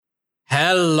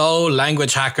Hello,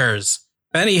 language hackers.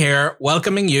 Benny here,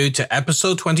 welcoming you to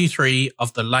episode 23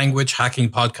 of the Language Hacking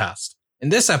Podcast. In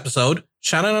this episode,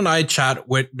 Shannon and I chat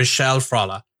with Michelle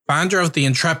Frolla, founder of the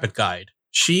Intrepid Guide.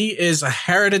 She is a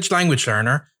heritage language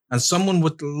learner and someone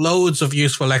with loads of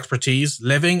useful expertise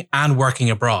living and working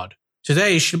abroad.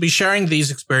 Today, she'll be sharing these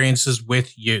experiences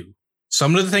with you.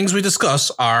 Some of the things we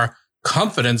discuss are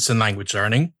confidence in language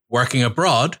learning, working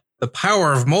abroad, the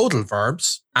power of modal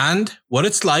verbs, and what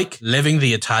it's like living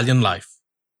the Italian life.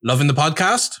 Loving the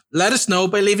podcast? Let us know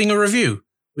by leaving a review.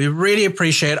 We really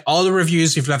appreciate all the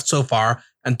reviews you've left so far,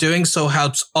 and doing so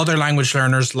helps other language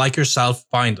learners like yourself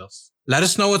find us. Let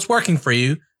us know what's working for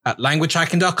you at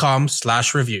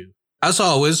languagehacking.com/review. As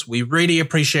always, we really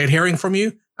appreciate hearing from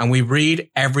you, and we read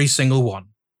every single one.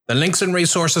 The links and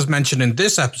resources mentioned in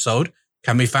this episode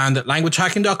can be found at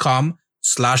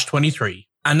languagehacking.com/23.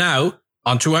 And now,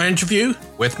 on to our interview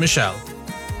with Michelle.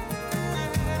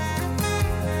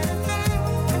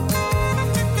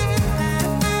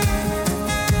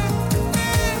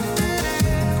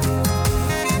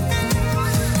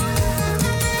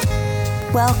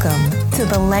 Welcome to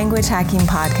the Language Hacking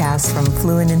Podcast from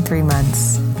Fluent in 3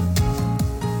 Months.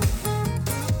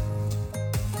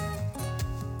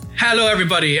 Hello,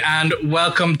 everybody, and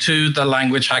welcome to the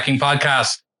Language Hacking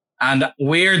Podcast. And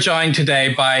we're joined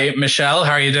today by Michelle.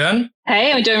 How are you doing?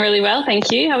 Hey, I'm doing really well.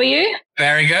 Thank you. How are you?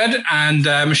 Very good. And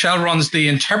Michelle runs the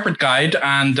Intrepid Guide,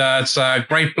 and it's a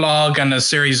great blog and a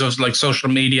series of social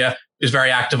media. She's very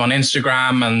active on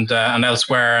Instagram and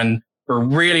elsewhere. And we're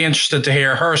really interested to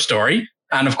hear her story.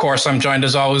 And of course, I'm joined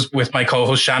as always with my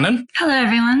co-host, Shannon. Hello,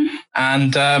 everyone.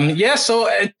 And so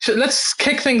let's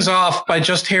kick things off by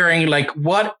just hearing,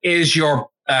 what is your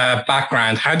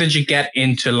background? How did you get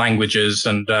into languages,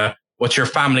 and what's your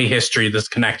family history that's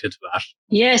connected to that?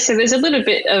 Yeah, so there's a little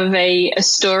bit of a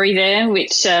story there,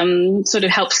 which sort of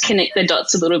helps connect the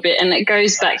dots a little bit. And it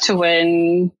goes back to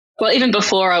even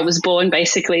before I was born,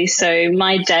 basically. So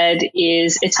my dad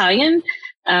is Italian.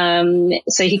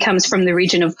 So he comes from the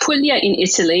region of Puglia in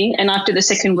Italy. And after the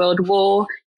Second World War,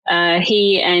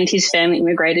 he and his family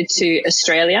immigrated to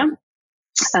Australia.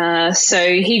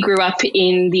 So he grew up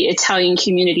in the Italian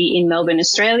community in Melbourne,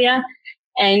 Australia.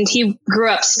 And he grew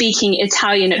up speaking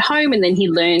Italian at home, and then he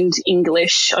learned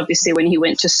English, obviously, when he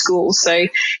went to school. So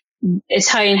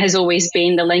Italian has always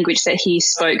been the language that he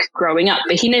spoke growing up,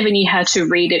 but he never knew how to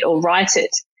read it or write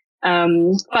it.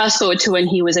 Fast forward to when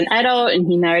he was an adult and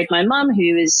he married my mum,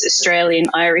 who is Australian,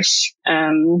 Irish,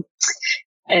 and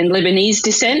Lebanese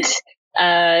descent.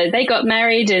 They got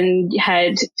married and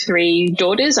had 3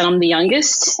 daughters, and I'm the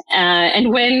youngest.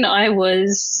 And when I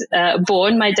was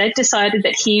born, my dad decided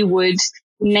that he would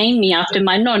name me after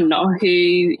my nonno,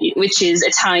 which is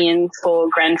Italian for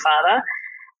grandfather.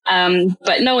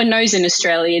 But no one knows in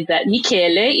Australia that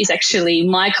Michele is actually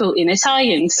Michael in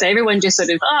Italian. So everyone just sort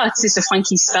of, it's just a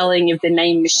funky spelling of the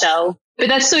name Michelle. But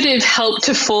that sort of helped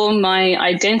to form my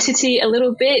identity a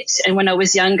little bit. And when I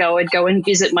was younger, I would go and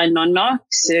visit my nonna.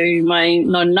 So my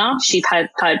nonna, she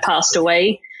had passed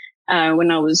away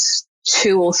when I was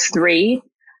 2 or 3.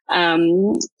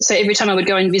 So every time I would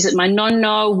go and visit my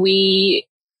nonna,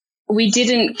 we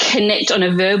didn't connect on a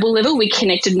verbal level. We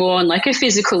connected more on a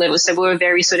physical level. So we were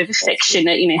very sort of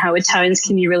affectionate, how Italians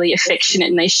can be really affectionate,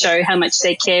 and they show how much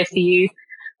they care for you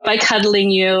by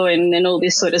cuddling you and all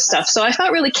this sort of stuff. So I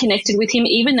felt really connected with him,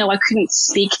 even though I couldn't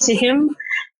speak to him.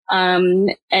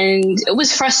 And it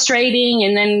was frustrating.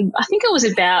 And then I think it was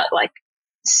about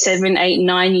 7, 8,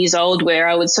 9 years old where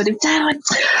I would sort of, Dad, I want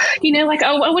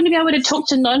to be able to talk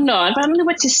to Nonno, but I don't know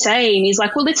what to say. And he's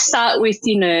like, well, let's start with,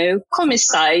 come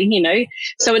stai,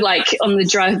 So on the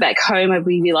drive back home, I'd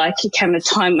be like, okay, I'm going to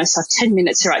time myself 10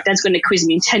 minutes. All right, Dad's going to quiz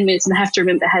me in 10 minutes and I have to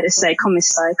remember how to say come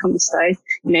stai,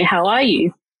 how are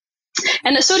you?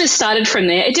 And it sort of started from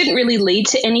there. It didn't really lead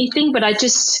to anything, but I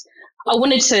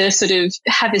wanted to sort of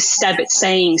have a stab at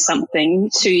saying something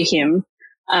to him.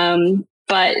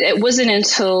 But it wasn't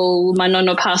until my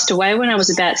nonno passed away when I was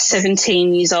about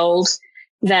 17 years old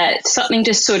that something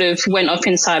just sort of went off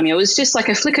inside me. It was just like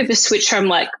a flick of a switch where I'm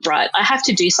like, right, I have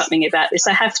to do something about this.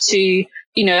 I have to,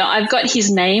 I've got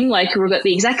his name, we've got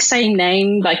the exact same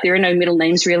name, there are no middle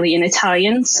names really in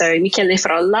Italian. So Michele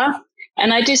Frolla.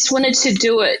 And I just wanted to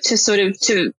do it to sort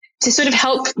of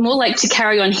help more to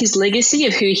carry on his legacy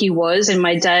of who he was. And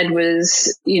my dad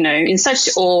was, in such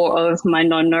awe of my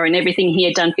nonno and everything he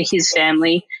had done for his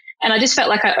family. And I just felt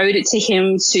like I owed it to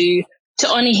him to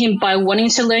honor him by wanting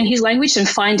to learn his language and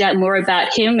find out more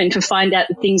about him, and to find out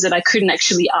the things that I couldn't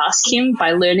actually ask him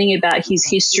by learning about his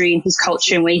history and his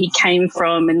culture and where he came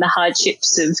from and the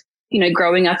hardships of,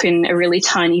 growing up in a really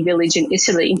tiny village in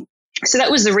Italy. So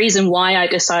that was the reason why I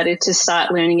decided to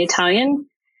start learning Italian.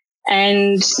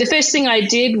 And the first thing I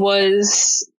did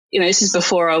was, this is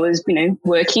before I was,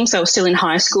 working. So I was still in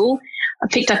high school. I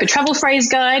picked up a travel phrase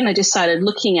guide and I just started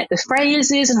looking at the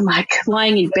phrases, and I'm like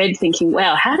lying in bed thinking,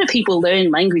 wow, how do people learn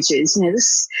languages?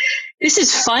 This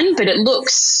is fun, but it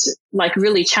looks like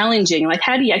really challenging. Like,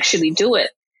 how do you actually do it?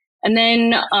 And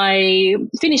then I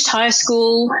finished high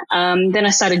school. Then I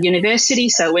started university.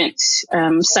 So I went,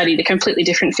 studied a completely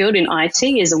different field in IT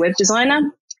as a web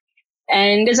designer.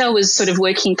 And as I was sort of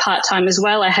working part-time as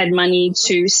well, I had money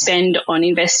to spend on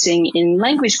investing in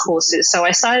language courses. So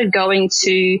I started going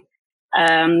to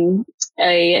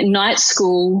a night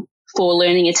school for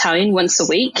learning Italian once a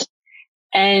week.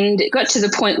 And it got to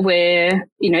the point where,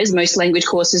 as most language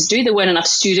courses do, there weren't enough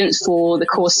students for the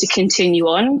course to continue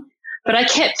on. But I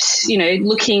kept,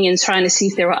 looking and trying to see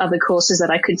if there were other courses that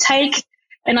I could take.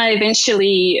 And I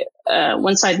eventually,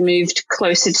 once I'd moved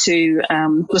closer to,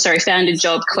 found a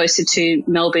job closer to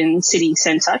Melbourne city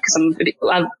centre, because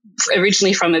I'm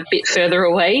originally from a bit further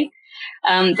away,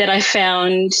 that I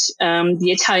found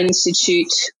the Italian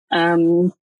Institute,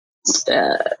 what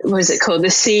is it called? The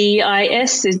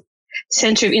CIS, the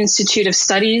Centre of Institute of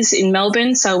Studies in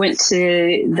Melbourne. So I went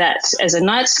to that as a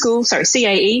night school,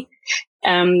 CAE.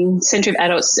 Centre of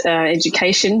Adults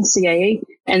Education, CAE.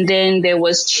 And then there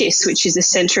was CIS, which is the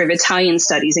Centre of Italian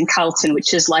Studies in Carlton,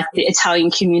 which is like the Italian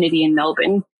community in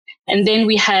Melbourne. And then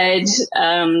we had,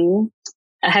 I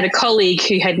had a colleague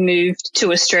who had moved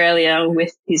to Australia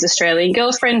with his Australian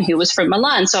girlfriend who was from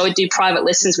Milan. So I would do private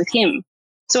lessons with him.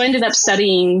 So I ended up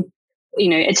studying,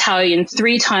 Italian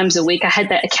 3 times a week. I had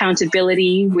that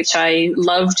accountability, which I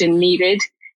loved and needed.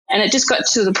 And it just got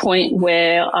to the point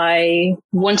where I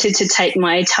wanted to take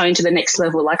my Italian to the next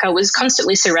level. Like, I was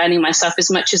constantly surrounding myself as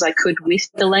much as I could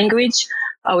with the language.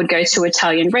 I would go to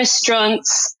Italian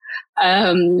restaurants.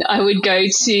 I would go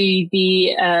to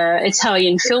the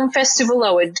Italian Film Festival.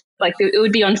 It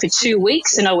would be on for 2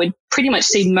 weeks, and I would pretty much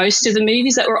see most of the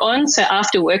movies that were on. So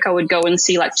after work, I would go and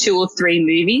see like 2 or 3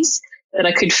 movies that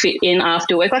I could fit in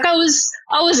after work. Like, I was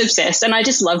obsessed, and I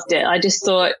just loved it. I just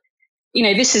thought,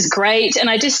 this is great. And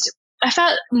I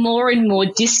felt more and more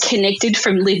disconnected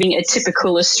from living a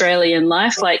typical Australian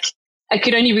life. Like, I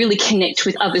could only really connect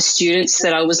with other students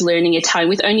that I was learning Italian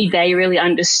with. Only they really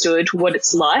understood what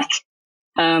it's like.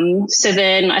 So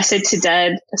then I said to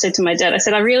my dad, I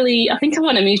think I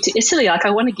want to move to Italy. Like,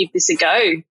 I want to give this a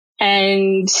go.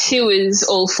 And he was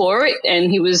all for it, and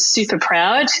he was super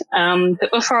proud. But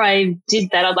before I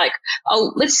did that, I'm like,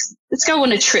 let's go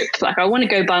on a trip. Like, I want to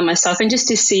go by myself and just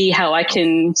to see how I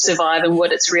can survive and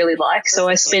what it's really like. So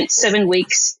I spent 7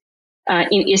 weeks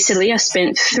in Italy. I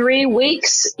spent 3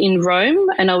 weeks in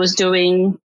Rome, and I was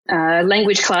doing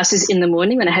language classes in the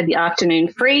morning when I had the afternoon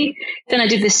free. Then I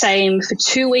did the same for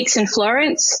 2 weeks in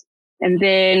Florence. And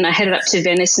then I headed up to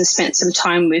Venice and spent some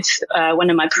time with one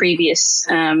of my previous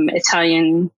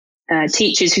Italian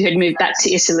teachers who had moved back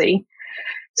to Italy.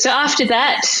 So after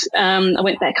that, I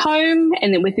went back home,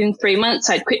 and then within 3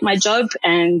 months, I'd quit my job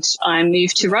and I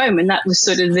moved to Rome. And that was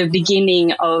sort of the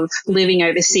beginning of living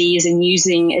overseas and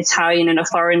using Italian and a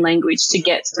foreign language to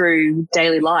get through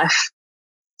daily life.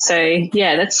 So,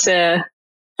 yeah, that's a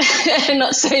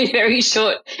not so very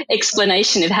short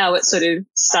explanation of how it sort of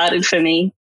started for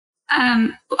me.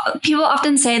 People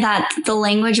often say that the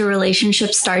language a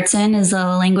relationship starts in is the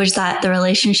language that the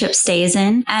relationship stays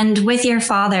in. And with your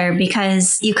father,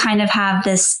 because you kind of have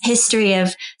this history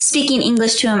of speaking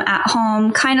English to him at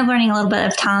home, kind of learning a little bit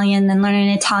of Italian, then learning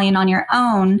Italian on your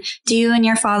own, do you and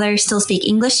your father still speak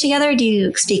English together? Or do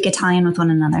you speak Italian with one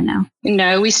another now?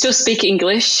 No, we still speak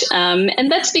English.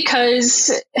 And that's because...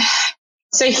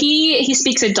 So he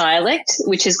speaks a dialect,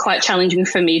 which is quite challenging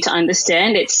for me to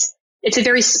understand. It's a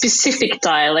very specific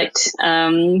dialect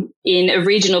in a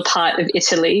regional part of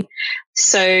Italy.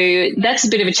 So that's a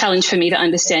bit of a challenge for me to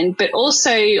understand. But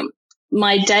also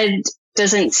my dad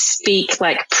doesn't speak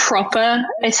like proper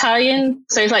Italian.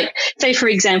 So like, say, for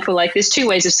example, like there's 2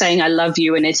 ways of saying I love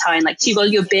you in Italian, like ti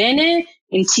voglio bene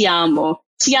and ti amo.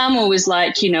 Ti amo was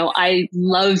like, I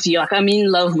love you. Like, I'm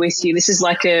in love with you. This is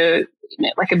like a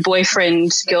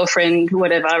boyfriend, girlfriend,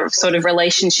 whatever sort of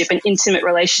relationship, an intimate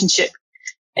relationship.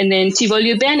 And then ti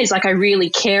voglio bene is like, I really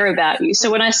care about you.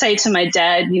 So when I say to my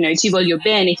dad, ti voglio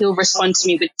bene, he'll respond to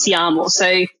me with ti amo.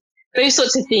 So those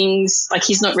sorts of things, like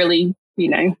he's not really,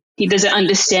 he doesn't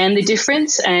understand the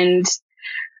difference. And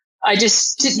I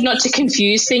just, not to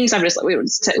confuse things, I'm just like, we'll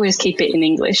just keep it in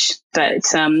English. But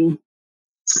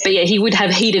yeah, he would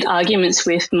have heated arguments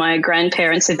with my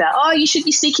grandparents about, you should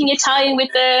be speaking Italian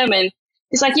with them. And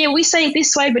it's like, yeah, we say it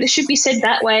this way, but it should be said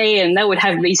that way. And they would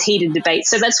have these heated debates.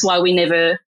 So that's why we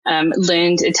never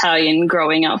learned Italian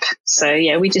growing up. So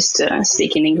yeah, we just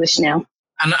speak in English now.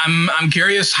 And I'm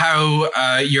curious how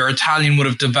your Italian would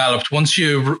have developed once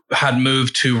you had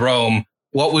moved to Rome.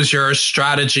 What was your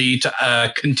strategy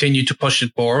to continue to push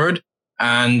it forward?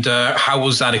 And how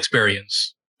was that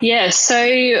experience? Yeah, so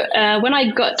when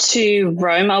I got to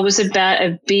Rome, I was about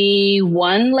a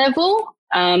B1 level,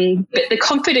 but the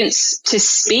confidence to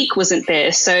speak wasn't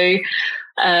there. So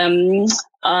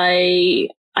I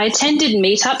attended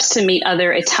meetups to meet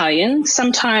other Italians.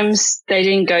 Sometimes they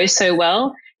didn't go so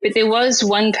well, but there was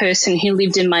one person who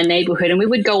lived in my neighborhood, and we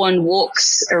would go on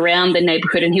walks around the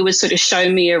neighborhood, and he would sort of show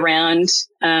me around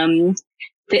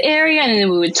the area, and then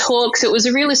we would talk. So it was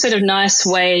a really sort of nice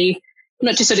way,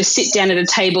 not to sort of sit down at a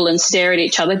table and stare at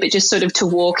each other, but just sort of to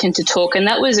walk and to talk. And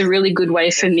that was a really good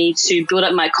way for me to build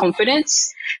up my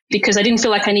confidence, because I didn't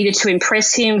feel like I needed to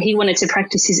impress him. He wanted to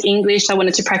practice his English. I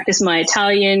wanted to practice my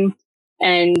Italian.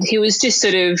 And he was just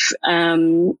sort of,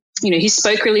 he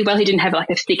spoke really well. He didn't have like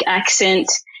a thick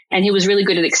accent, and he was really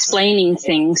good at explaining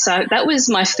things. So that was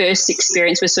my first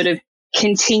experience with sort of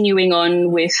continuing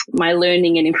on with my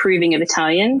learning and improving of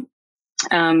Italian.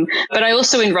 But I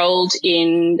also enrolled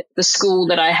in the school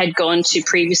that I had gone to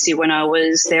previously when I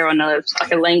was there on a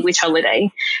language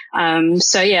holiday.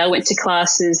 So yeah, I went to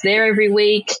classes there every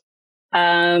week.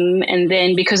 And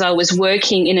then because I was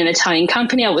working in an Italian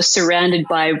company, I was surrounded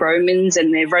by Romans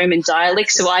and their Roman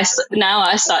dialects. So now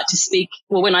I start to speak,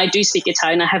 well, when I do speak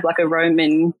Italian, I have like a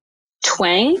Roman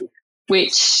twang,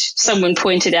 which someone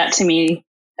pointed out to me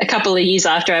a couple of years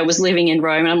after I was living in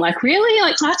Rome. And I'm like, really?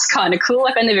 Like, that's kind of cool.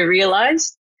 Like, I never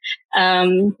realized.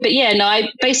 But yeah, no,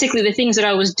 basically the things that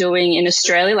I was doing in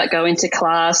Australia, like going to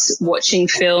class, watching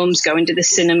films, going to the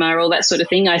cinema, all that sort of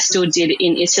thing, I still did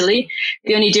in Italy.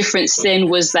 The only difference then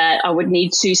was that I would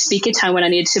need to speak Italian when I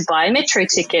needed to buy a metro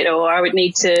ticket, or I would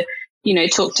need to,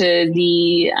 talk to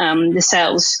the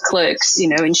sales clerks,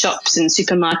 in shops and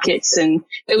supermarkets. And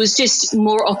it was just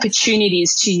more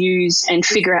opportunities to use and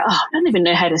figure out, I don't even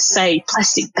know how to say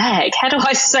plastic bag. How do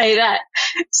I say that?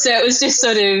 So it was just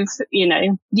sort of,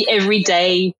 the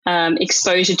everyday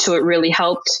exposure to it really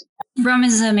helped. Rome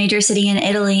is a major city in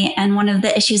Italy, and one of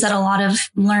the issues that a lot of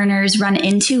learners run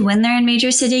into when they're in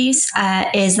major cities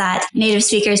is that native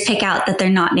speakers pick out that they're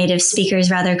not native speakers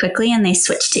rather quickly, and they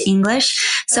switch to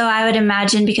English. So I would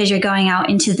imagine, because you're going out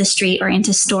into the street or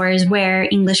into stores where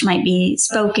English might be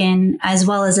spoken as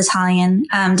well as Italian,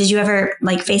 did you ever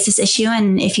face this issue?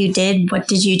 And if you did, what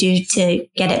did you do to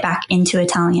get it back into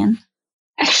Italian?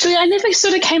 Actually, I never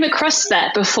sort of came across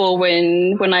that before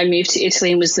when I moved to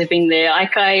Italy and was living there.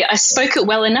 I spoke it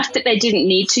well enough that they didn't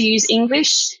need to use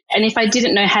English. And if I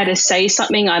didn't know how to say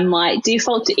something, I might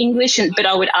default to English. But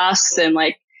I would ask them,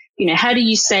 how do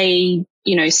you say,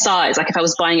 size? Like if I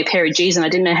was buying a pair of jeans and I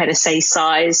didn't know how to say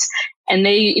size, and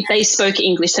if they spoke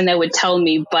English, then they would tell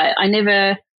me. But I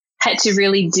never had to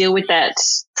really deal with that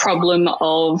problem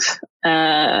of,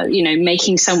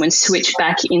 making someone switch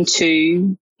back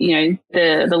into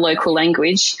the local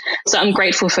language. So I'm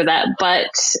grateful for that. But,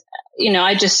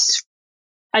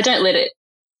 I don't let it,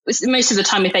 most of the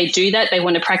time if they do that, they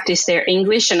want to practice their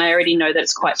English. And I already know that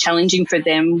it's quite challenging for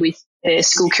them with their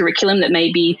school curriculum, that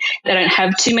maybe they don't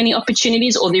have too many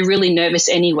opportunities, or they're really nervous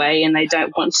anyway and they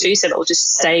don't want to. So they'll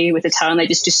just stay with Italian. They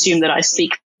just assume that I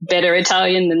speak better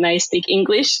Italian than they speak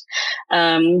English.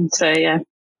 So, yeah.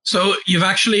 So you've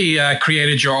actually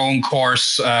created your own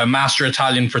course, Master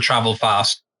Italian for Travel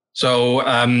Fast. So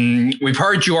we've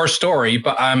heard your story,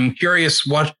 but I'm curious,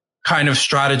 what kind of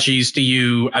strategies do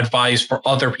you advise for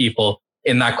other people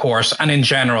in that course and in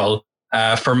general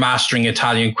for mastering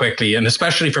Italian quickly, and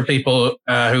especially for people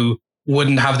who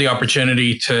wouldn't have the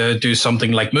opportunity to do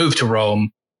something like move to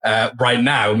Rome right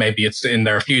now? Maybe it's in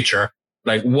their future.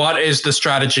 What is the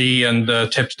strategy and the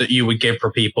tips that you would give for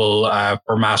people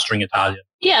for mastering Italian?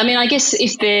 Yeah, I mean, I guess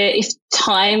if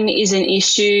time is an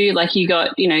issue, like you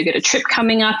got a trip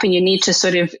coming up and you need to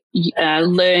sort of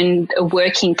learn a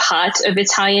working part of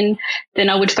Italian, then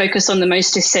I would focus on the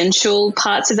most essential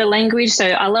parts of the language. So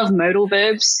I love modal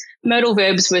verbs. Modal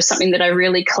verbs were something that I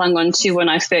really clung on to when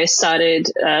I first started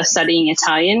studying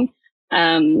Italian.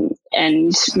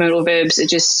 And modal verbs are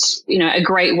just, a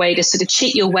great way to sort of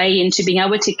cheat your way into being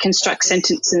able to construct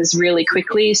sentences really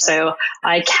quickly. So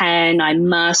I can, I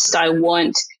must, I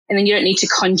want, and then you don't need to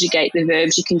conjugate the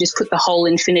verbs. You can just put the whole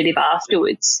infinitive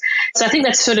afterwards. So I think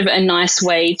that's sort of a nice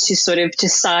way to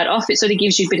start off. It sort of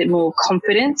gives you a bit more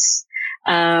confidence.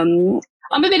 I'm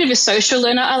a bit of a social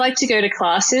learner. I like to go to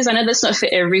classes. I know that's not for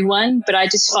everyone, but I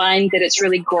just find that it's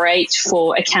really great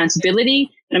for accountability.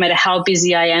 No matter how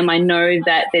busy I am, I know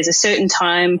that there's a certain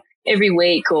time every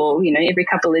week or, every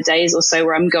couple of days or so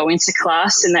where I'm going to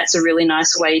class. And that's a really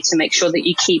nice way to make sure that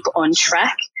you keep on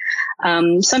track.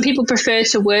 Some people prefer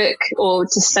to work or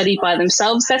to study by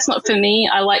themselves. That's not for me.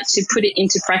 I like to put it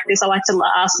into practice. I like to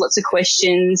ask lots of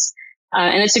questions.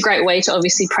 And it's a great way to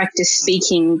obviously practice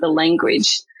speaking the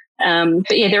language.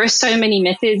 But yeah, there are so many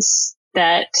methods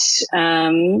that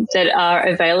are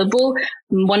available.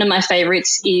 One of my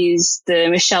favorites is the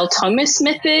Michelle Thomas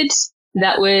method.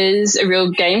 That was a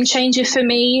real game changer for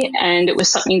me, and it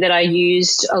was something that I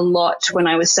used a lot when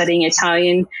I was studying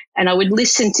Italian. And I would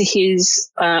listen to his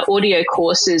audio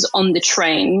courses on the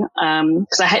train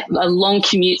because I had a long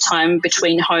commute time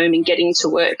between home and getting to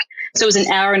work. So it was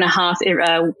an hour and a half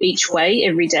each way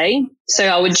every day. So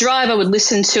I would drive, I would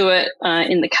listen to it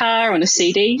in the car on a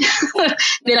CD.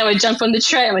 Then I would jump on the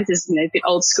train, like this, a bit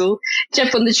old school,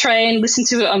 jump on the train, listen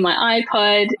to it on my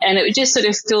iPod, and it would just sort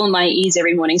of fill my ears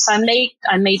every morning. So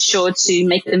I made sure to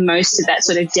make the most of that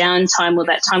sort of downtime or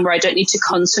that time where I don't need to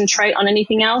concentrate on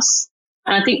anything else.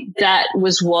 And I think that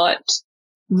was what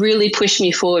really pushed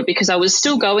me forward because I was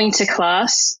still going to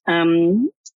class,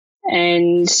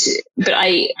 but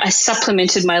I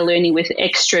supplemented my learning with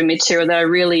extra material that I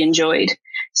really enjoyed.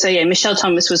 So yeah, Michelle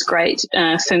Thomas was great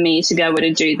for me to be able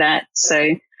to do that.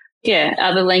 So yeah,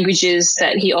 other languages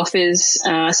that he offers.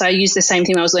 So I used the same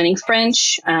thing. I was learning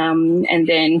French, and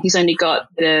then he's only got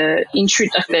the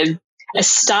a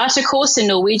starter course in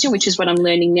Norwegian, which is what I'm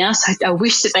learning now. So I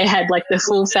wish that they had like the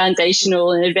full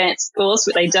foundational and advanced course,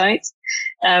 but they don't.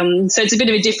 So it's a bit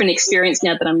of a different experience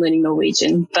now that I'm learning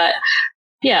Norwegian. But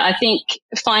yeah, I think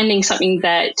finding something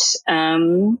that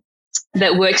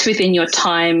that works within your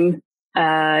time,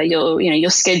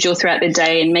 your schedule throughout the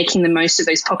day, and making the most of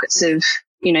those pockets of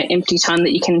empty time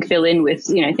that you can fill in with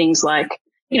things like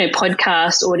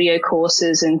podcasts, audio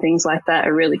courses, and things like that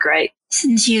are really great.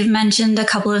 Since you've mentioned a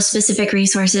couple of specific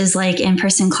resources like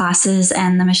in-person classes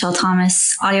and the Michelle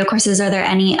Thomas audio courses, are there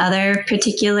any other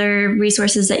particular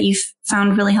resources that you've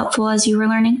found really helpful as you were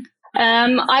learning?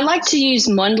 I like to use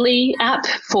Mondly app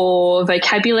for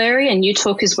vocabulary, and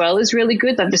UTalk as well is really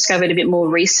good. I've discovered a bit more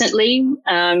recently.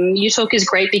 UTalk is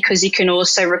great because you can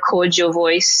also record your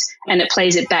voice and it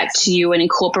plays it back to you and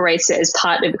incorporates it as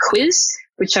part of a quiz,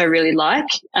 which I really like.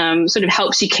 Sort of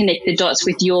helps you connect the dots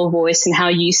with your voice and how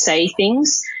you say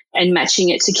things and matching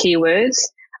it to keywords.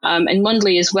 And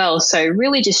Mondly as well. So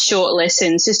really just short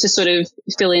lessons just to sort of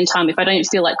fill in time. If I don't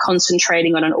feel like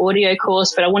concentrating on an audio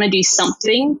course, but I want to do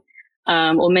something,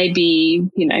 or maybe,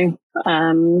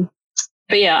 but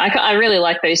yeah, I really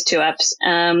like those two apps.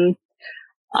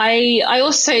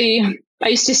 I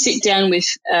used to sit down with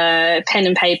pen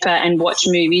and paper and watch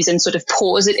movies and sort of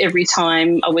pause it every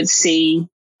time I would see,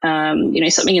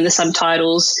 something in the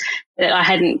subtitles that I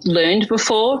hadn't learned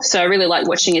before. So I really like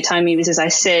watching Italian movies, as I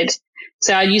said.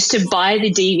 So I used to buy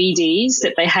the DVDs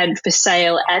that they had for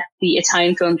sale at the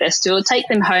Italian Film Festival, take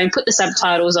them home, put the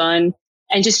subtitles on,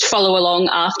 and just follow along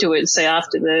afterwards. So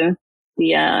after the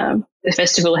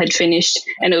festival had finished,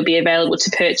 and it would be available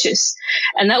to purchase.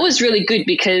 And that was really good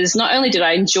because not only did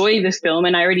I enjoy the film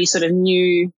and I already sort of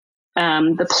knew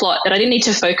the plot, that I didn't need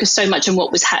to focus so much on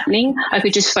what was happening. I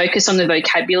could just focus on the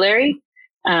vocabulary.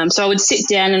 So I would sit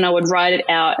down and I would write it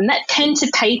out. And that pen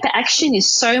to paper action is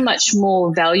so much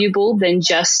more valuable than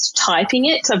just typing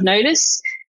it, I've noticed.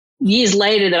 Years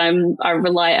later that I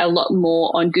rely a lot more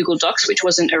on Google Docs, which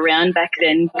wasn't around back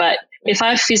then. But if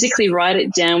I physically write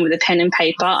it down with a pen and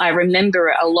paper, I remember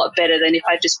it a lot better than if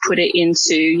I just put it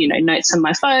into, notes on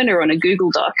my phone or on a Google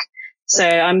Doc. So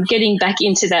I'm getting back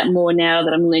into that more now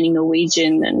that I'm learning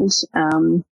Norwegian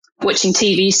and watching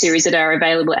TV series that are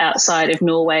available outside of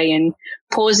Norway and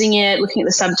pausing it, looking at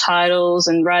the subtitles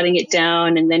and writing it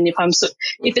down. And then if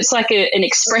it's like an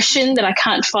expression that I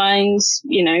can't find,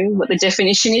 what the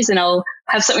definition is, then I'll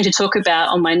have something to talk about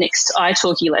on my next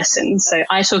italki lesson. So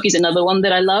italki is another one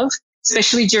that I love,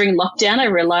 especially during lockdown. I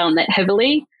rely on that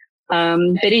heavily.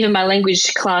 But even my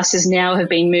language classes now have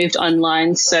been moved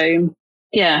online. So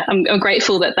yeah, I'm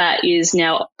grateful that is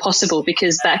now possible,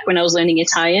 because back when I was learning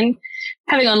Italian,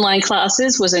 having online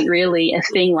classes wasn't really a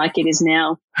thing like it is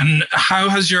now. And how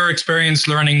has your experience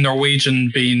learning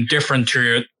Norwegian been different to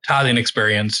your Italian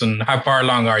experience, and how far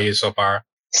along are you so far?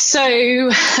 So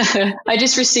I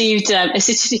just received a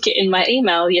certificate in my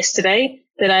email yesterday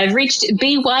that I've reached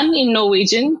B1 in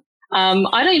Norwegian.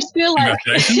 I don't feel like,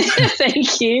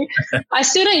 thank you. I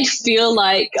still don't feel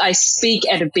like I speak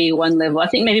at a B1 level. I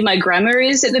think maybe my grammar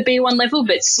is at the B1 level,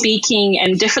 but speaking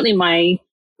and definitely my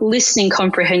listening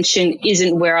comprehension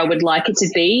isn't where I would like it to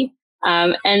be.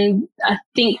 And I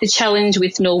think the challenge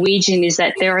with Norwegian is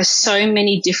that there are so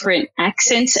many different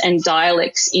accents and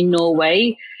dialects in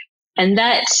Norway And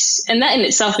that in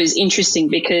itself is interesting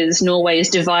because Norway is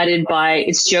divided by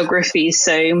its geography.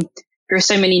 So there are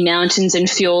so many mountains and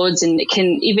fjords, and it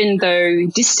can, even though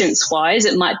distance-wise,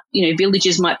 it might,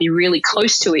 villages might be really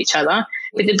close to each other,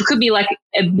 but there could be like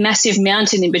a massive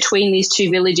mountain in between these two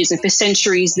villages, and for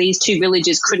centuries these two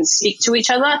villages couldn't speak to each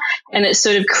other, and it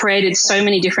sort of created so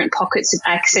many different pockets of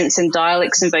accents and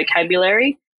dialects and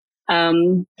vocabulary.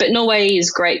 But Norway is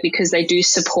great because they do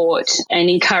support and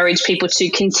encourage people to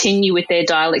continue with their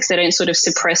dialects. They don't sort of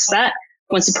suppress that.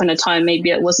 Once upon a time, maybe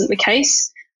it wasn't the case.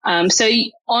 So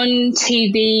on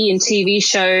TV and TV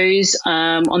shows,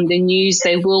 on the news,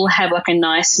 they will have like a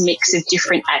nice mix of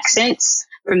different accents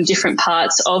from different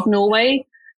parts of Norway.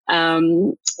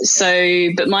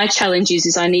 But my challenge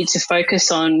is I need to focus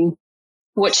on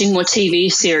watching more TV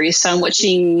series. So I'm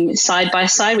watching Side by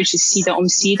Side, which is Sida om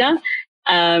Sida.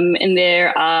 And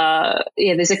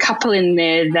there's a couple in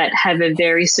there that have a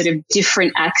very sort of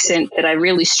different accent that I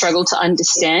really struggle to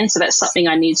understand. So that's something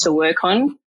I need to work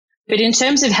on. But in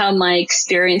terms of how my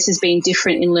experience has been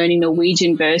different in learning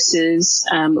Norwegian versus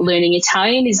learning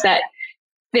Italian, is that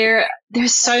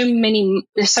there's so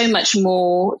much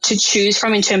more to choose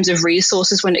from in terms of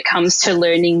resources when it comes to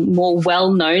learning more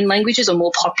well-known languages or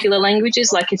more popular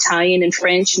languages like Italian and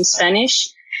French and Spanish.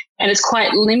 And it's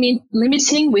quite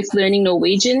limiting with learning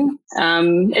Norwegian.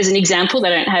 As an example, I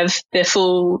don't have the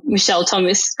full Michelle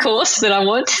Thomas course that I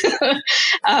want.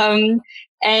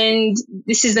 And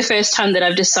this is the first time that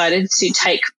I've decided to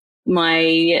take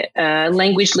my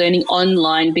language learning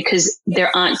online because there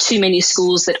aren't too many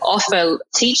schools that offer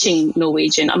teaching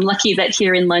Norwegian. I'm lucky that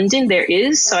here in London there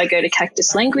is. So I go to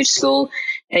Cactus Language School.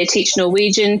 They teach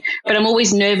Norwegian, but I'm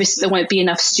always nervous that there won't be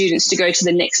enough students to go to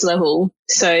the next level.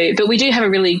 But we do have a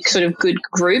really sort of good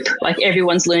group. Like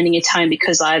everyone's learning Italian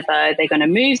because either they're going to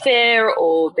move there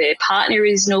or their partner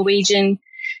is Norwegian.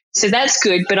 So that's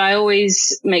good, but I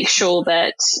always make sure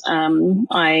that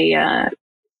I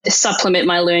supplement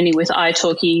my learning with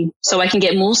italki so I can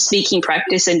get more speaking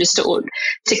practice and just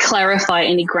to clarify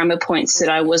any grammar points that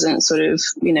I wasn't sort of,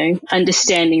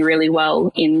 understanding really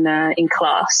well in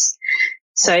class.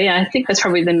 So, yeah, I think that's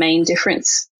probably the main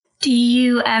difference. Do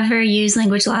you ever use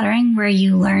language laddering where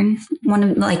you learn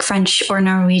like French or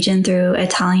Norwegian through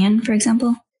Italian, for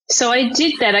example? So I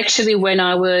did that actually when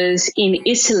I was in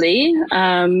Italy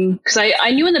because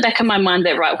I knew in the back of my mind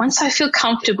that, right, once I feel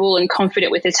comfortable and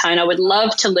confident with Italian, I would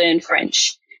love to learn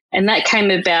French. And that came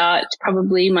about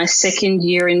probably my second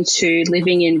year into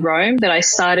living in Rome that I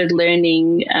started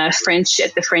learning French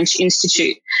at the French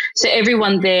Institute. So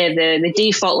everyone there, the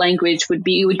default language would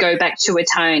go back to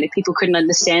Italian. If people couldn't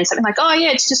understand something like, oh, yeah,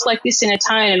 it's just like this in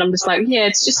Italian. And I'm just like, yeah,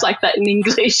 it's just like that in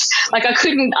English. Like I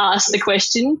couldn't ask the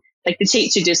question. Like the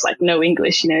teacher just like no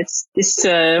English, it's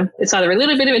either a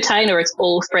little bit of Italian or it's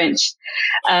all French.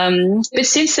 But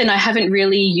since then I haven't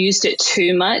really used it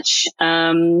too much.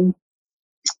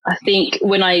 I think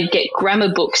when I get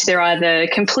grammar books, they're either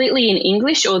completely in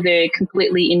English or they're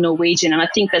completely in Norwegian. And I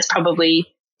think that's probably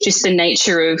just the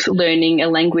nature of learning a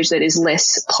language that is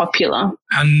less popular.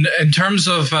 And in terms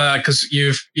of, because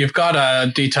you've got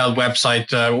a detailed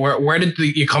website, where did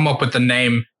you come up with the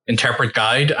name Interpret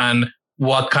Guide, and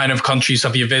what kind of countries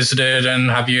have you visited, and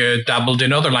have you dabbled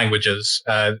in other languages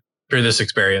through this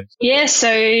experience? Yeah,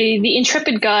 so the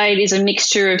Intrepid Guide is a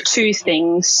mixture of two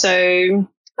things. So,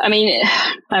 I mean,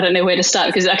 I don't know where to start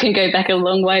because I can go back a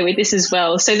long way with this as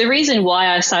well. So the reason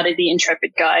why I started the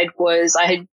Intrepid Guide was I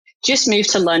had just moved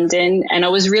to London and I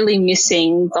was really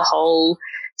missing the whole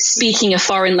speaking a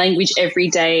foreign language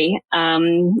every day.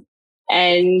 And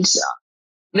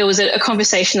there was a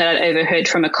conversation that I'd overheard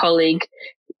from a colleague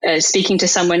speaking to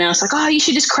someone else, like, oh, you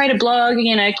should just create a blog,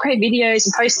 create videos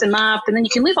and post them up and then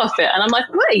you can live off it. And I'm like,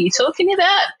 what are you talking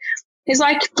about? He's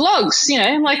like, blogs,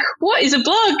 I'm like, what is a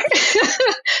blog?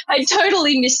 I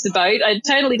totally missed the boat. I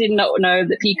totally did not know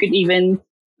that you could even,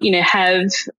 have,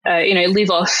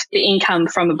 live off the income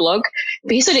from a blog.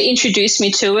 But he sort of introduced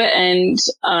me to it and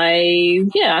I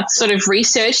sort of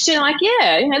researched it. Like,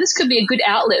 this could be a good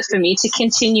outlet for me to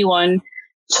continue on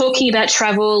talking about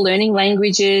travel, learning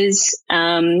languages.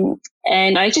 And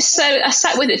I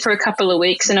sat with it for a couple of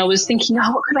weeks and I was thinking,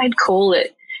 what could I call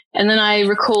it? And then I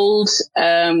recalled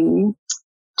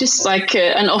just like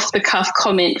an off-the-cuff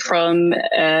comment from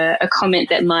a comment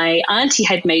that my auntie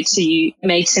had made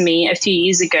to me a few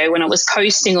years ago when I was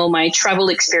posting all my travel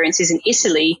experiences in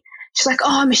Italy. She's like,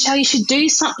 oh, Michelle, you should do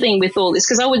something with all this,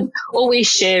 because I would always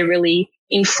share really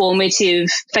informative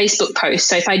Facebook posts.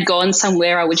 So if I'd gone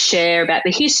somewhere, I would share about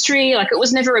the history. Like it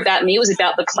was never about me. It was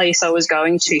about the place I was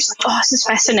going to. She's like, oh, this is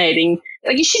fascinating.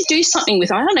 Like you should do something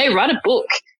with it. I don't know, write a book.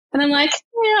 And I'm like,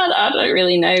 I don't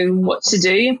really know what to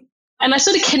do. And I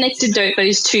sort of connected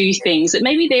those two things, that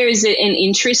maybe there is an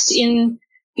interest in,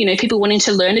 people wanting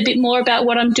to learn a bit more about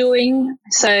what I'm doing.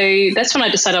 So that's when I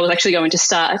decided I was actually going to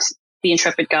start the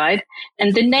Intrepid Guide.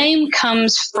 And the name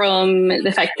comes from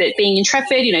the fact that being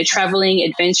intrepid, traveling,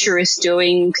 adventurous,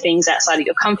 doing things outside of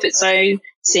your comfort zone,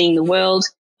 seeing the world.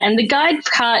 And the guide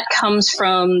part comes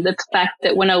from the fact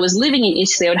that when I was living in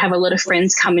Italy, I would have a lot of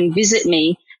friends come and visit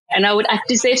me, and I would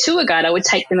act as their tour guide. I would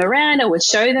take them around. I would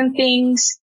show them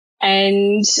things.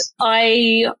 And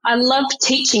I love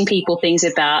teaching people things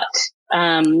about,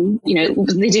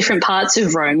 the different parts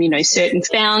of Rome, certain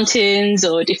fountains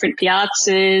or different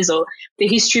piazzas or the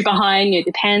history behind,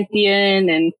 the Pantheon.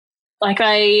 And like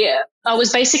I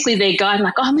was basically their guide. I'm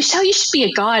like, oh, Michelle, you should be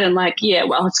a guide. I'm like, yeah,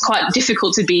 well, it's quite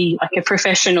difficult to be like a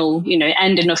professional,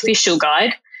 and an official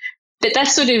guide. But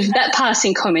that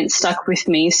passing comment stuck with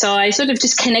me. So I sort of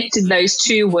just connected those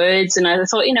two words, and I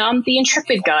thought, I'm the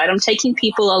Intrepid Guide. I'm taking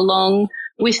people along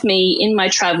with me in my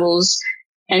travels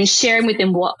and sharing with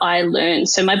them what I learned.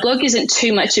 So my blog isn't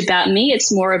too much about me.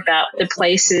 It's more about the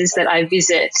places that I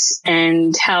visit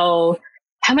and how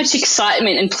much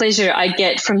excitement and pleasure I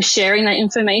get from sharing that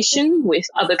information with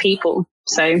other people.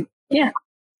 So, yeah.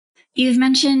 You've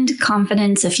mentioned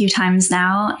confidence a few times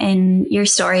now in your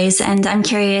stories, and I'm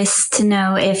curious to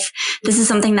know if this is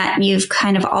something that you've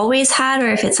kind of always had,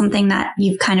 or if it's something that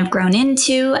you've kind of grown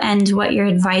into, and what your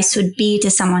advice would be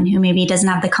to someone who maybe doesn't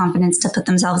have the confidence to put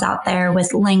themselves out there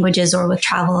with languages or with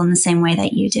travel in the same way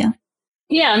that you do.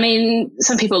 Yeah, I mean,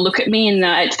 some people look at me and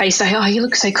at face value, oh, you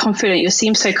look so confident, you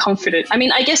seem so confident. I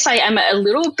mean, I guess I am a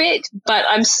little bit, but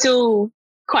I'm still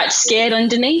quite scared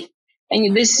underneath.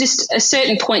 And there's just a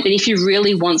certain point that if you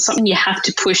really want something, you have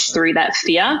to push through that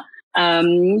fear.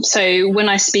 So when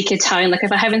I speak Italian, like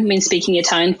if I haven't been speaking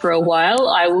Italian for a while,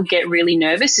 I will get really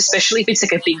nervous, especially if it's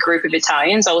like a big group of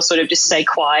Italians. I will sort of just stay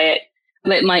quiet,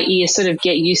 let my ears sort of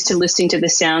get used to listening to the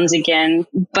sounds again.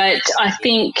 But I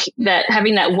think that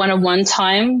having that one-on-one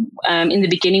time in the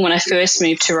beginning when I first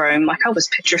moved to Rome, like I was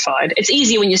petrified. It's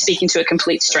easier when you're speaking to a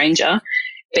complete stranger.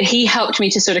 But he helped me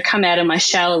to sort of come out of my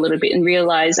shell a little bit and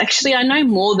realize, actually, I know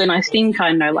more than I think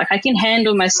I know. Like I can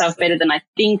handle myself better than I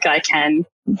think I can.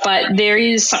 But there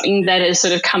is something that has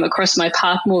sort of come across my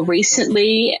path more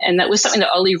recently, and that was something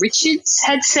that Ollie Richards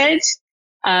had said.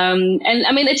 And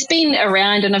I mean, it's been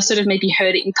around and I've sort of maybe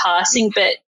heard it in passing,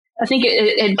 but I think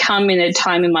it had come in a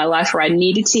time in my life where I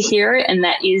needed to hear it, and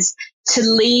that is to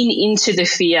lean into the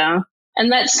fear. And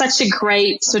that's such a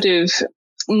great sort of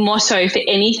motto for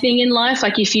anything in life.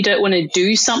 Like if you don't want to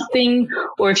do something,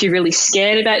 or if you're really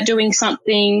scared about doing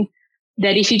something,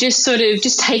 that if you just sort of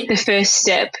just take the first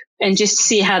step and just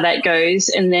see how that goes,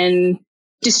 and then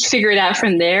just figure it out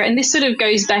from there. And this sort of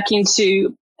goes back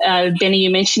into, Benny,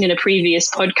 you mentioned in a previous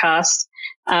podcast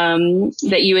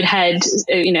that you had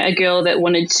a girl that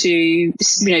wanted to,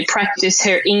 practice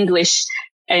her English,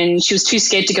 and she was too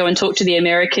scared to go and talk to the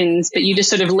Americans, but you just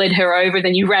sort of led her over,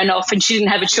 then you ran off and she didn't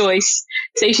have a choice.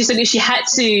 So she had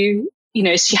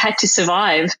to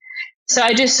survive. So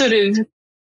I just sort of,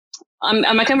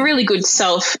 I'm a really good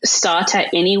self-starter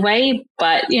anyway,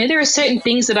 but, there are certain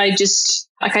things that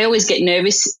I always get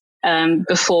nervous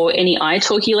before any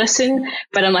italki lesson,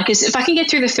 but I'm like, if I can get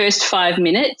through the first 5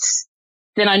 minutes,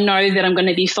 then I know that I'm going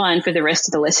to be fine for the rest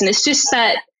of the lesson. It's just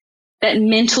that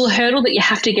mental hurdle that you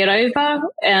have to get over.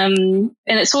 And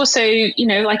it's also,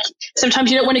 like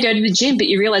sometimes you don't want to go to the gym, but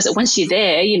you realize that once you're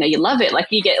there, you love it. Like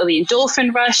you get the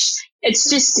endorphin rush. It's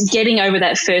just getting over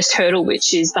that first hurdle,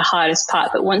 which is the hardest part.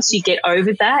 But once you get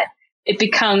over that,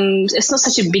 it's not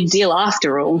such a big deal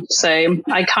after all. So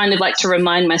I kind of like to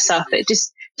remind myself that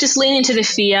just lean into the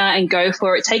fear and go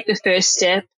for it. Take the first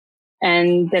step,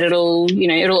 and that it'll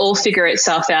all figure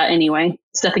itself out anyway.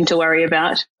 It's nothing to worry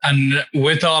about. And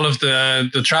with all of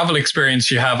the travel experience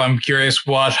you have, I'm curious,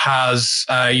 what has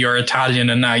your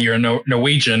Italian and now your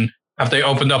Norwegian, have they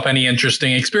opened up any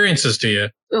interesting experiences to you?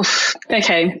 Oof.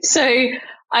 Okay. So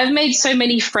I've made so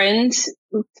many friends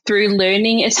through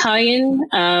learning Italian,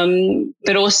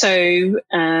 but also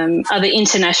other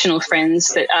international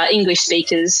friends that are English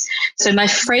speakers. So my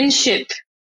friendship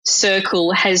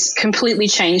circle has completely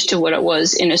changed to what it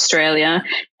was in Australia.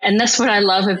 And that's what I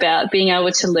love about being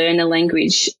able to learn a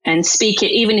language and speak it,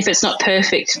 even if it's not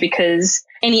perfect, because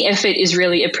any effort is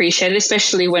really appreciated,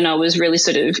 especially when I was really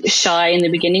sort of shy in the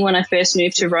beginning when I first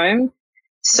moved to Rome.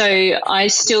 So I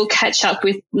still catch up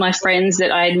with my friends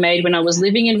that I had made when I was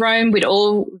living in Rome. We'd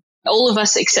all of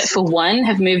us except for one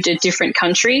have moved to different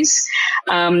countries.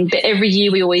 But every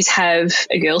year we always have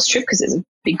a girls' trip because there's a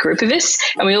big group of us,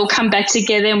 and we all come back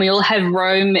together and we all have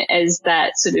Rome as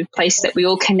that sort of place that we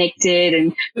all connected,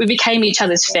 and we became each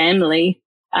other's family.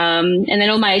 And then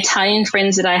all my Italian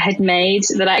friends that I had made,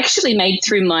 that I actually made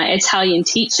through my Italian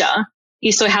teacher.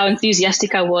 He saw how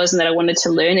enthusiastic I was and that I wanted to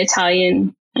learn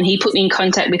Italian. And he put me in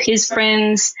contact with his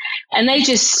friends. And they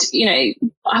just,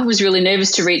 I was really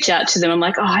nervous to reach out to them. I'm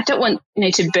like, oh, I don't want,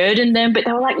 to burden them. But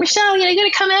they were like, Michelle, you got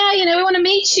to come out. We want to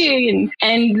meet you.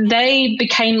 And they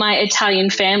became my Italian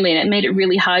family. And it made it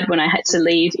really hard when I had to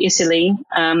leave Italy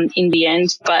in the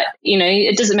end. But,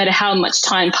 it doesn't matter how much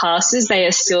time passes. They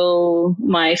are still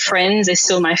my friends. They're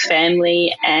still my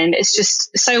family. And it's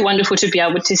just so wonderful to be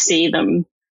able to see them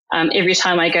every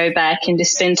time I go back and to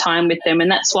spend time with them.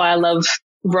 And that's why I love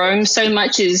Rome so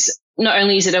much. Is not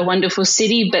only is it a wonderful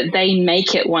city, but they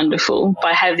make it wonderful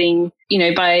by having,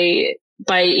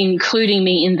 by including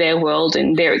me in their world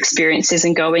and their experiences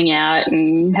and going out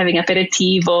and having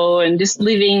aperitivo and just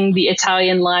living the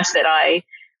Italian life that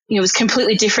was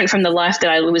completely different from the life that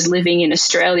I was living in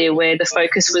Australia, where the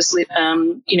focus was,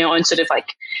 on sort of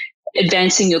like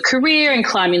advancing your career and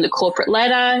climbing the corporate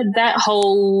ladder. That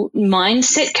whole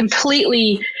mindset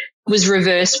completely was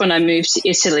reversed when I moved to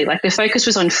Italy. Like the focus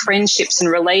was on friendships and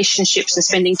relationships and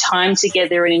spending time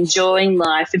together and enjoying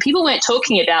life. And people weren't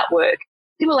talking about work.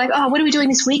 People were like, oh, what are we doing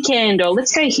this weekend? Or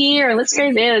let's go here or let's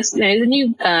go there. There's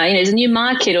a new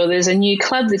market or there's a new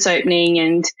club that's opening.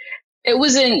 And it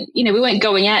wasn't, we weren't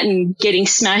going out and getting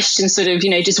smashed and sort of,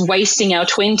 just wasting our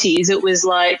 20s. It was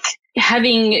like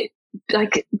having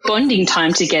like bonding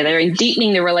time together and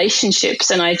deepening the relationships.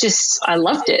 And I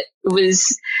loved it.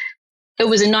 It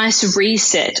was a nice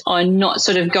reset on not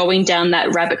sort of going down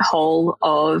that rabbit hole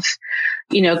of,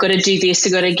 I've got to do this,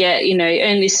 I've got to get,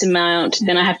 earn this amount,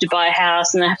 then I have to buy a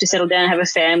house and I have to settle down and have a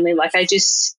family.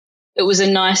 It was a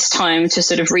nice time to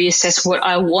sort of reassess what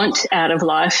I want out of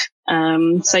life. I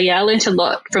learned a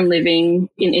lot from living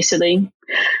in Italy.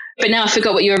 But now I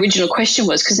forgot what your original question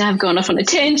was because now I've gone off on a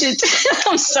tangent.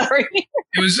 I'm sorry.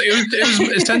 It was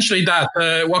essentially that.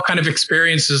 What kind of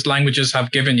experiences languages have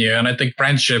given you? And I think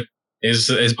friendship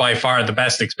is by far the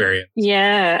best experience.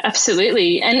 Yeah,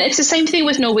 absolutely. And it's the same thing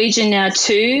with Norwegian now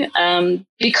too.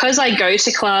 Because I go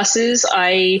to classes,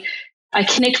 I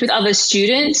connect with other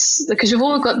students because we've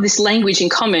all got this language in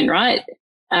common, right?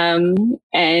 And,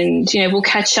 we'll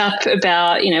catch up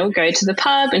about, we'll go to the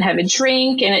pub and have a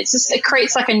drink, and it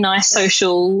creates like a nice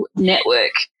social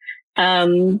network.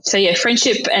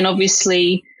 Friendship, and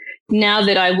obviously now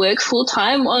that I work full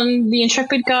time on the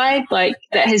Intrepid Guide, like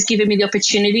that has given me the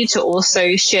opportunity to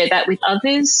also share that with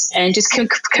others and just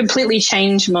completely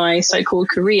change my so-called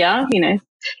career,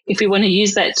 if we want to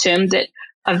use that term, that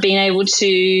I've been able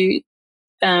to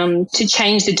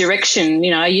change the direction.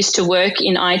 I used to work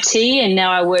in IT and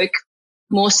now I work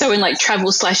more so in like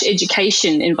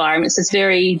travel/education environments. It's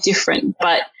very different,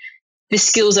 but the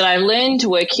skills that I learned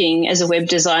working as a web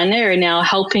designer are now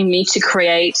helping me to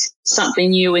create something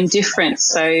new and different.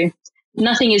 So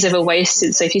nothing is ever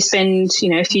wasted. So if you spend,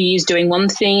 a few years doing one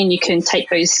thing and you can take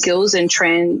those skills and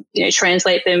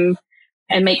translate them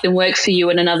and make them work for you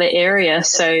in another area.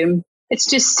 So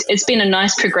it's been a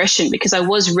nice progression because I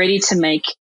was ready to make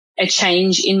a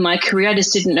change in my career. I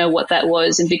just didn't know what that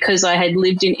was. And because I had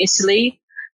lived in Italy,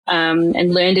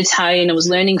 and learned Italian, I was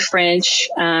learning French.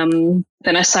 Then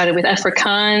I started with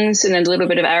Afrikaans and then a little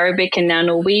bit of Arabic and now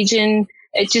Norwegian.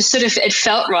 It just it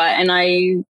felt right.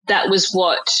 And that was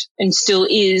what, and still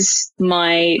is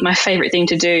my favorite thing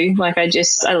to do. Like I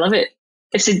love it.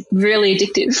 It's really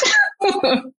addictive.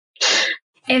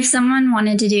 If someone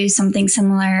wanted to do something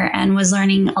similar and was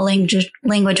learning a language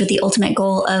with the ultimate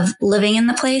goal of living in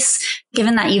the place,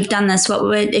 given that you've done this,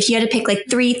 if you had to pick like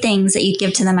 3 things that you'd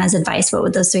give to them as advice, what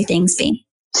would those 3 things be?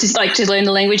 To learn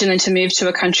the language and then to move to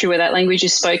a country where that language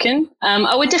is spoken.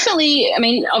 I would definitely,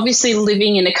 obviously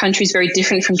living in a country is very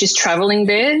different from just traveling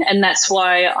there. And that's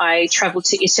why I traveled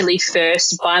to Italy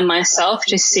first by myself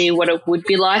to see what it would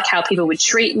be like, how people would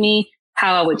treat me,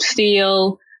 how I would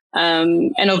feel.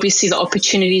 And obviously the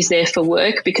opportunities there for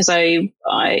work, because I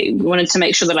wanted to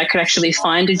make sure that I could actually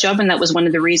find a job. And that was one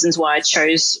of the reasons why I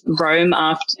chose Rome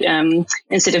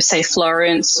instead of, say,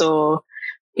 Florence or,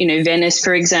 Venice,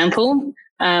 for example.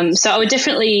 So I would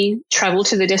definitely travel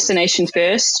to the destination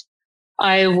first.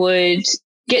 I would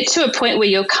get to a point where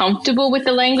you're comfortable with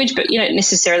the language, but you don't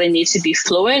necessarily need to be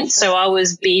fluent. So I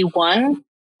was B1,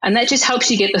 and that just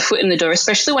helps you get the foot in the door,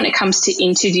 especially when it comes to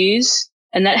interviews.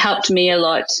 And that helped me a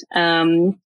lot.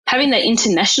 Having that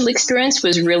international experience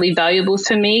was really valuable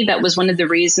for me. That was one of the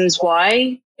reasons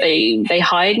why they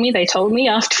hired me. They told me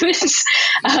afterwards.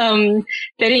 They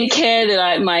didn't care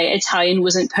that my Italian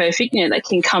wasn't perfect. That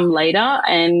can come later.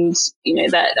 And,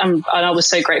 and I was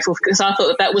so grateful because I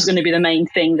thought that was going to be the main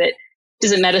thing, that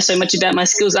doesn't matter so much about my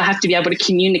skills. I have to be able to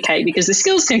communicate because the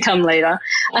skills can come later.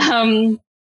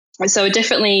 So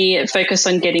definitely focus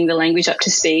on getting the language up to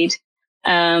speed.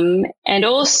 And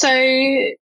also,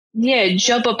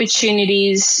 job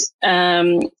opportunities.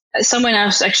 Someone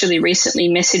else actually recently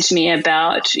messaged me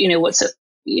about,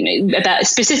 about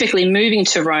specifically moving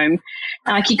to Rome.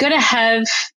 Like you got to have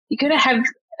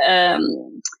a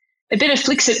bit of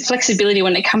flexibility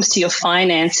when it comes to your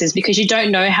finances, because you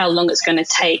don't know how long it's going to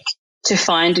take to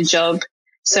find a job.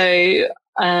 So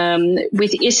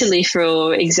with Italy,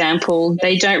 for example,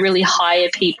 they don't really hire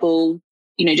people,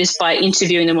 just by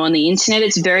interviewing them on the internet.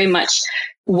 It's very much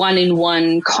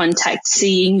one-on-one contact,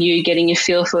 seeing you, getting a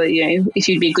feel for, if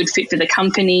you'd be a good fit for the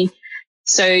company.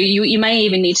 So you may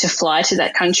even need to fly to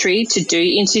that country to do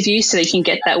interviews so they can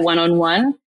get that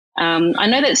one-on-one. I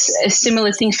know that's a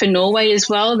similar thing for Norway as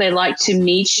well. They like to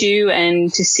meet you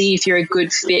and to see if you're a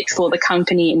good fit for the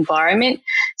company environment.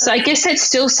 So I guess that's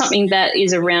still something that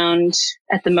is around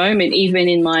at the moment, even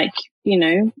in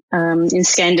in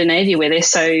Scandinavia, where they're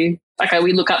so,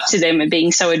 we look up to them as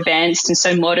being so advanced and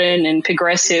so modern and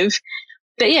progressive.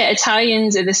 But yeah,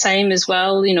 Italians are the same as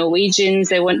well. Norwegians,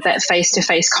 they want that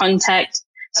face-to-face contact.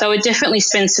 So I would definitely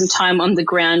spend some time on the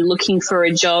ground looking for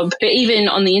a job, but even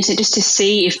on the internet, just to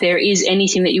see if there is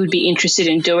anything that you would be interested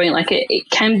in doing. It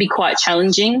can be quite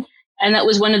challenging. And that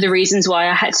was one of the reasons why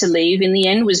I had to leave in the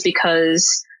end, was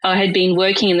because I had been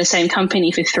working in the same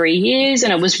company for 3 years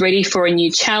and I was ready for a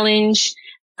new challenge.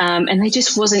 And there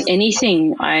just wasn't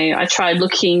anything. I tried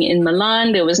looking in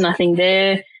Milan. There was nothing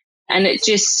there. And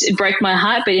it broke my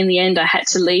heart. But in the end, I had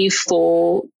to leave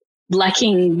for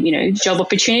lacking, job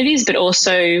opportunities, but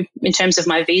also in terms of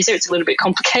my visa, it's a little bit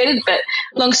complicated. But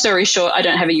long story short, I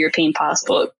don't have a European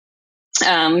passport.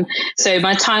 So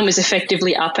my time was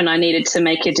effectively up and I needed to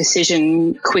make a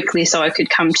decision quickly so I could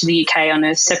come to the UK on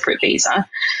a separate visa.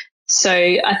 So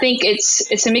I think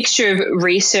it's a mixture of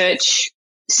research,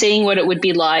 seeing what it would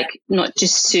be like, not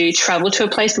just to travel to a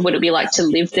place, but what it would be like to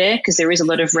live there, because there is a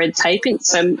lot of red tape in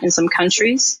some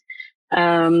countries.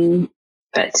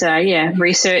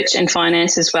 Research and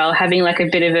finance as well, having a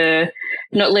bit of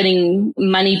not letting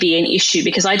money be an issue,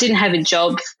 because I didn't have a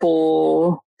job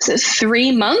for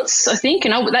 3 months, I think,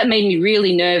 and that made me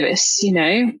really nervous,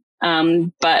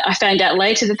 but I found out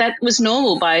later that was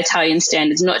normal by Italian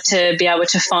standards, not to be able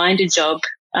to find a job.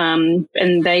 And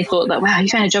they thought that, wow, you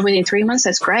found a job within 3 months?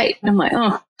 That's great. And I'm like,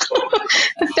 oh,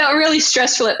 it felt really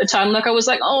stressful at the time. I was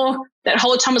like, oh, that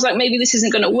whole time I was like, maybe this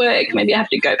isn't going to work. Maybe I have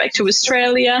to go back to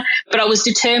Australia. But I was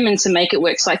determined to make it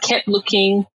work. So I kept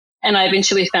looking and I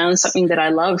eventually found something that I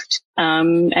loved.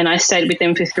 And I stayed with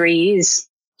them for 3 years.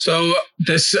 So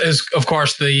this is, of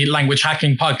course, the Language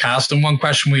Hacking Podcast. And one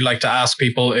question we like to ask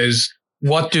people is,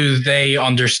 what do they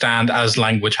understand as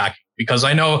language hacking? Because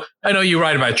I know you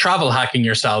write about travel hacking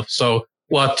yourself. So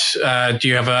what do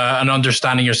you have an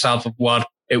understanding yourself of what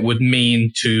it would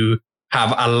mean to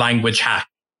have a language hack?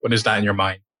 What is that in your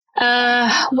mind?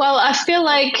 Well, I feel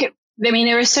like,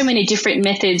 there are so many different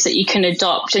methods that you can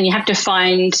adopt and you have to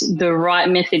find the right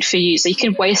method for you. So you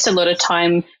can waste a lot of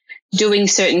time doing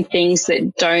certain things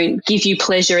that don't give you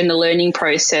pleasure in the learning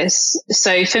process.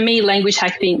 So for me, language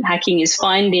hacking is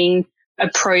finding a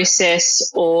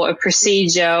process or a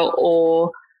procedure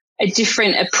or a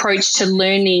different approach to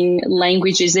learning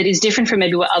languages that is different from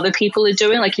maybe what other people are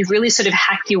doing. You really sort of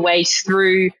hack your way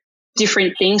through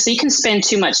different things. So you can spend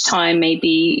too much time,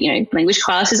 maybe, language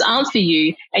classes aren't for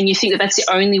you and you think that that's the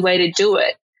only way to do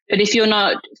it. But if you're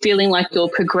not feeling like you're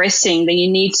progressing, then you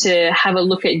need to have a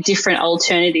look at different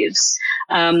alternatives.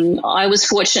 I was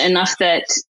fortunate enough that,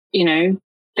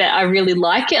 that I really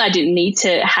like it. I didn't need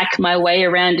to hack my way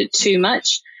around it too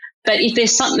much. But if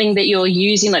there's something that you're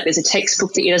using, like there's a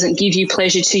textbook that doesn't give you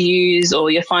pleasure to use,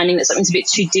 or you're finding that something's a bit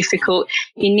too difficult,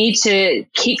 you need to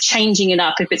keep changing it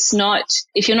up.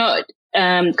 If you're not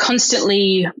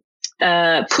constantly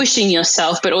pushing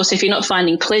yourself, but also if you're not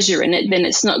finding pleasure in it, then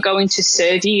it's not going to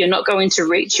serve you. You're not going to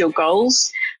reach your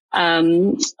goals.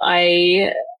 I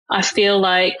feel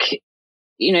like,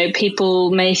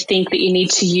 people may think that you need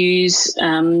to use,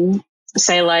 language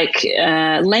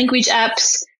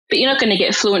apps, but you're not going to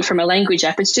get fluent from a language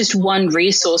app. It's just one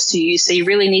resource to use. So you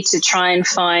really need to try and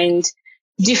find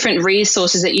different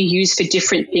resources that you use for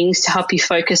different things to help you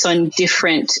focus on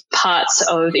different parts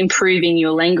of improving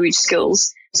your language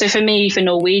skills. So for me, for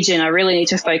Norwegian, I really need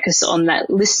to focus on that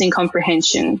listening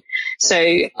comprehension. So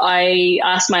I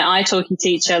asked my italki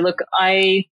teacher,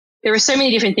 there are so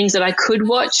many different things that I could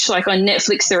watch. Like on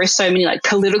Netflix, there are so many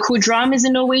political dramas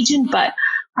in Norwegian, but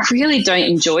I really don't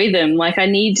enjoy them. I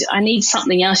need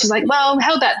something else. She's like, well,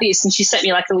 how about this? And she sent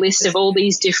me a list of all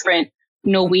these different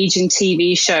Norwegian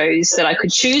TV shows that I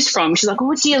could choose from. She's like,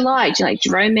 what do you like? Do you like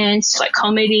romance? Do you like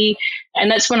comedy? And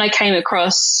that's when I came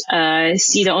across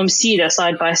Sida Om Sida,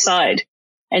 Side by Side.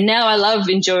 And now I love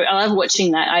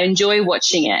watching that. I enjoy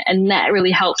watching it. And that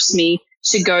really helps me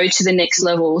to go to the next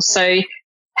level. So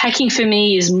hacking for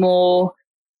me is more,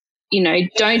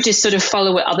 don't just sort of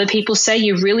follow what other people say.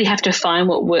 You really have to find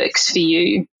what works for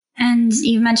you. And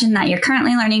you mentioned that you're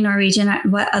currently learning Norwegian.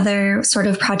 What other sort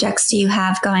of projects do you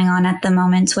have going on at the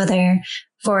moment, whether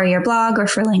for your blog or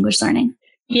for language learning?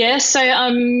 Yeah, so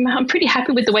I'm pretty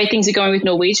happy with the way things are going with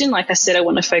Norwegian. Like I said, I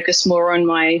want to focus more on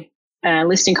my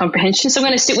listening comprehension. So I'm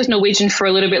going to stick with Norwegian for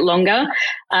a little bit longer.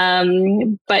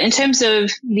 But in terms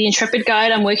of the Intrepid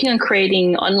Guide, I'm working on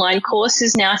creating online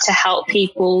courses now to help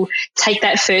people take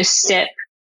that first step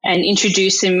and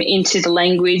introduce them into the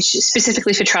language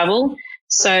specifically for travel.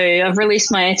 So I've released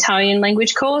my Italian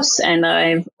language course and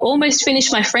I've almost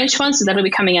finished my French one. So that'll be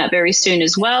coming out very soon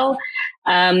as well.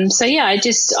 So yeah, I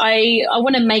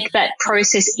want to make that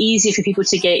process easier for people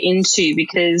to get into,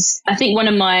 because I think one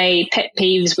of my pet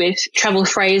peeves with travel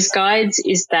phrase guides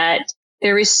is that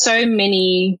there is so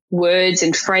many words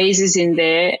and phrases in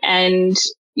there and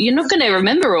you're not going to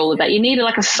remember all of that. You need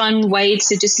like a fun way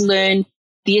to just learn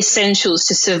the essentials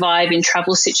to survive in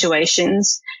travel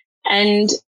situations. And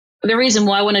the reason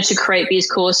why I wanted to create these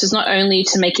courses, not only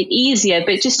to make it easier,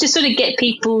 but just to sort of get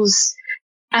people's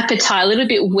appetite a little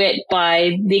bit whet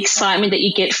by the excitement that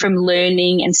you get from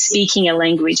learning and speaking a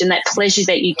language and that pleasure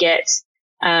that you get.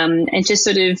 And just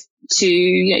sort of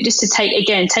to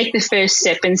take the first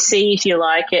step and see if you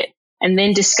like it, and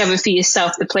then discover for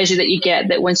yourself the pleasure that you get,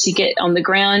 that once you get on the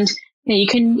ground, you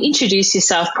can introduce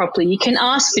yourself properly. You can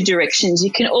ask for directions.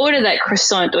 You can order that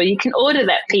croissant or you can order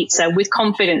that pizza with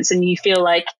confidence, and you feel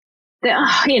like,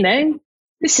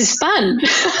 this is fun.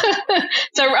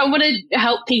 So I want to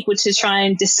help people to try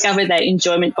and discover that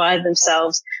enjoyment by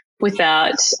themselves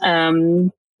without,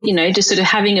 just sort of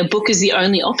having a book as the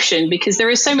only option, because there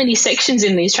are so many sections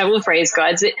in these travel phrase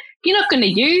guides that you're not going to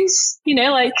use,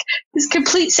 there's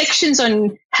complete sections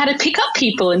on how to pick up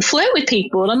people and flirt with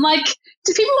people. And I'm like,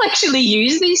 do people actually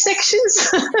use these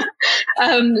sections?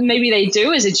 Maybe they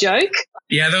do as a joke.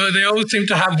 Yeah, they always seem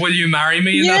to have "Will you marry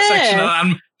me" in that section.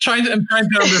 I'm trying to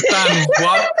understand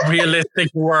what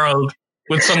realistic world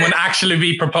would someone actually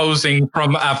be proposing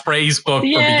from a phrase book for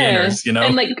beginners,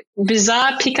 And like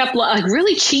bizarre pickup, like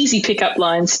really cheesy pickup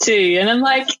lines too. And I'm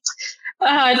like,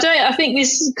 I think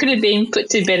this could have been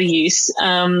put to better use.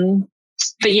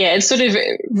 But yeah, it's sort of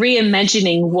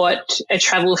reimagining what a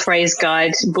travel phrase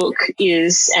guide book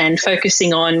is and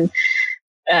focusing on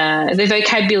the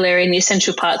vocabulary and the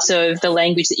essential parts of the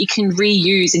language that you can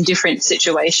reuse in different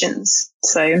situations.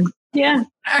 So, yeah.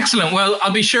 Excellent. Well,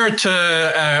 we'll be sure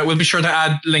to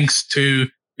add links to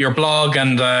your blog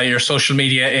and your social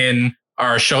media in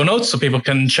our show notes, so people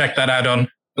can check that out on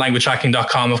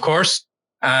languagehacking.com, of course,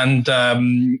 and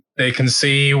they can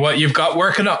see what you're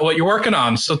working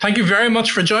on. So thank you very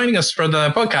much for joining us for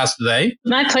the podcast today.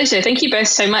 My pleasure. Thank you both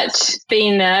so much. It's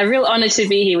been a real honor to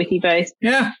be here with you both.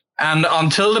 Yeah. And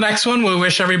until the next one, we'll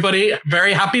wish everybody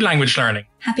very happy language learning.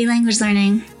 Happy language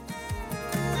learning.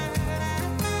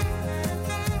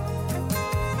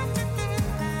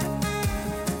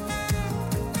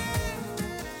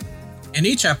 In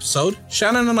each episode,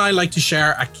 Shannon and I like to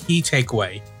share a key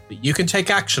takeaway that you can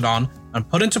take action on and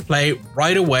put into play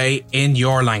right away in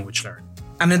your language learning.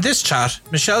 And in this chat,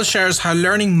 Michelle shares how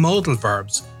learning modal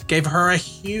verbs gave her a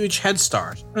huge head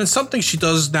start, and it's something she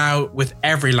does now with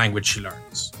every language she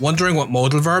learns. Wondering what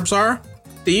modal verbs are?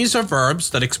 These are verbs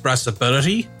that express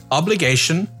ability,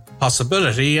 obligation,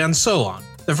 possibility, and so on.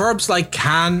 The verbs like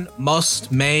can,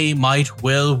 must, may, might,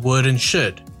 will, would, and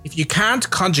should. If you can't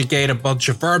conjugate a bunch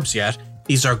of verbs yet,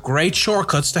 these are great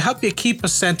shortcuts to help you keep a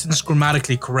sentence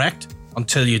grammatically correct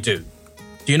until you do.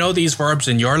 Do you know these verbs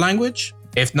in your language?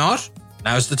 If not,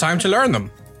 now's the time to learn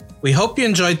them. We hope you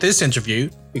enjoyed this interview,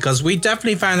 because we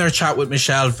definitely found our chat with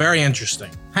Michelle very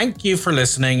interesting. Thank you for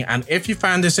listening, and if you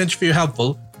found this interview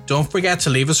helpful, don't forget to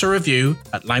leave us a review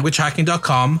at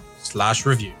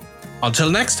languagehacking.com/review.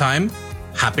 Until next time,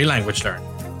 happy language learning.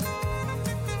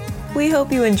 We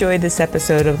hope you enjoyed this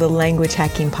episode of the Language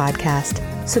Hacking Podcast.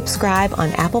 Subscribe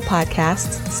on Apple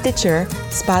Podcasts, Stitcher,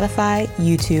 Spotify,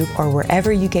 YouTube, or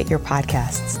wherever you get your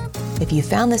podcasts. If you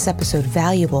found this episode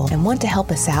valuable and want to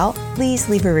help us out, please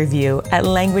leave a review at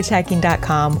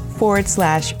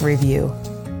languagehacking.com/review.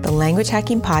 The Language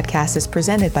Hacking Podcast is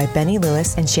presented by Benny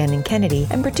Lewis and Shannon Kennedy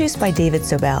and produced by David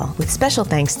Sobel, with special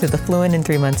thanks to the Fluent in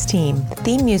 3 Months team.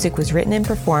 Theme music was written and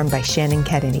performed by Shannon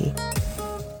Kennedy.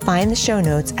 Find the show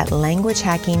notes at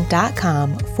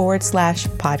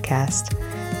languagehacking.com/podcast.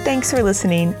 Thanks for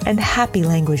listening and happy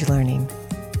language learning.